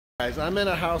Guys, I'm in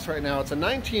a house right now. It's a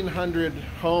 1900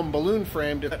 home, balloon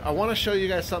framed. I want to show you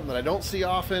guys something that I don't see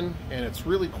often, and it's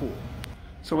really cool.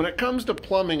 So when it comes to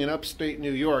plumbing in upstate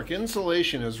New York,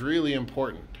 insulation is really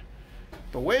important.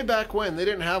 But way back when, they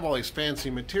didn't have all these fancy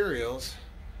materials.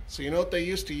 So you know what they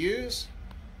used to use?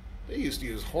 They used to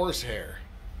use horsehair.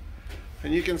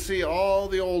 And you can see all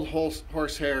the old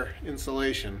horsehair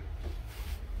insulation.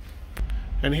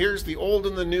 And here's the old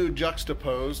and the new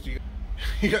juxtaposed.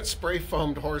 You got spray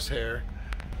foamed horsehair.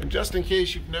 And just in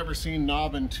case you've never seen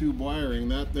knob and tube wiring,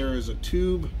 that there is a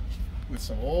tube with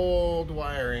some old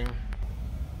wiring.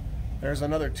 There's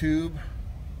another tube.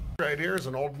 Right here is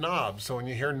an old knob. So when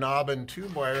you hear knob and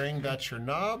tube wiring, that's your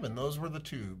knob, and those were the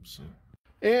tubes.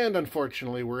 And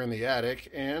unfortunately, we're in the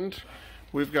attic, and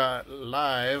we've got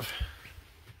live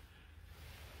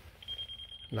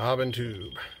knob and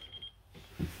tube.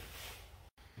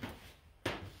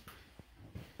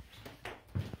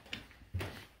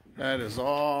 That is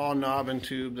all knob and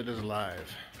tube that is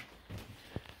live.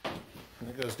 And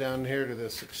it goes down here to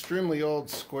this extremely old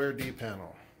square D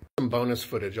panel. Some bonus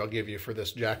footage I'll give you for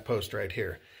this jack post right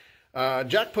here.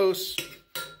 Jack posts,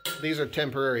 these are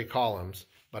temporary columns,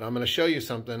 but I'm going to show you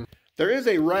something. There is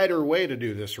a righter way to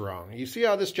do this wrong. You see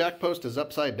how this jack post is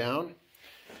upside down?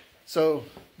 So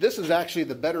this is actually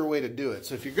the better way to do it.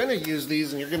 So if you're going to use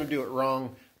these and you're going to do it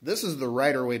wrong, this is the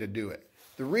righter way to do it.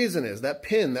 The reason is that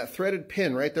pin, that threaded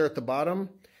pin right there at the bottom,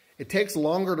 it takes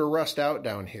longer to rust out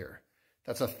down here.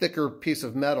 That's a thicker piece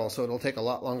of metal, so it'll take a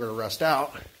lot longer to rust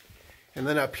out. And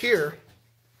then up here,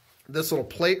 this little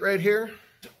plate right here,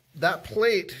 that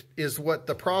plate is what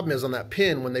the problem is on that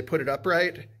pin. When they put it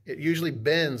upright, it usually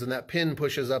bends and that pin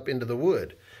pushes up into the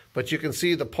wood. But you can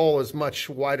see the pole is much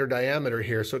wider diameter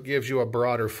here, so it gives you a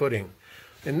broader footing.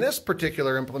 In this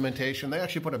particular implementation, they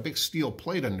actually put a big steel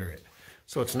plate under it.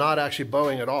 So it's not actually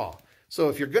bowing at all. So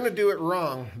if you're going to do it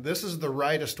wrong, this is the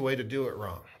rightest way to do it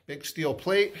wrong. Big steel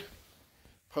plate,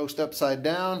 post upside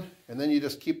down, and then you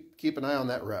just keep an eye on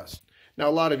that rust. Now,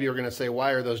 a lot of you are going to say,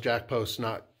 why are those jack posts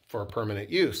not for permanent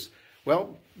use?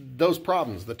 Well, those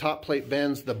problems. The top plate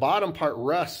bends, the bottom part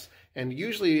rusts, and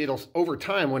usually over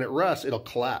time, when it rusts, it'll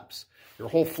collapse. Your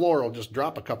whole floor will just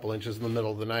drop a couple inches in the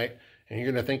middle of the night, and you're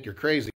going to think you're crazy.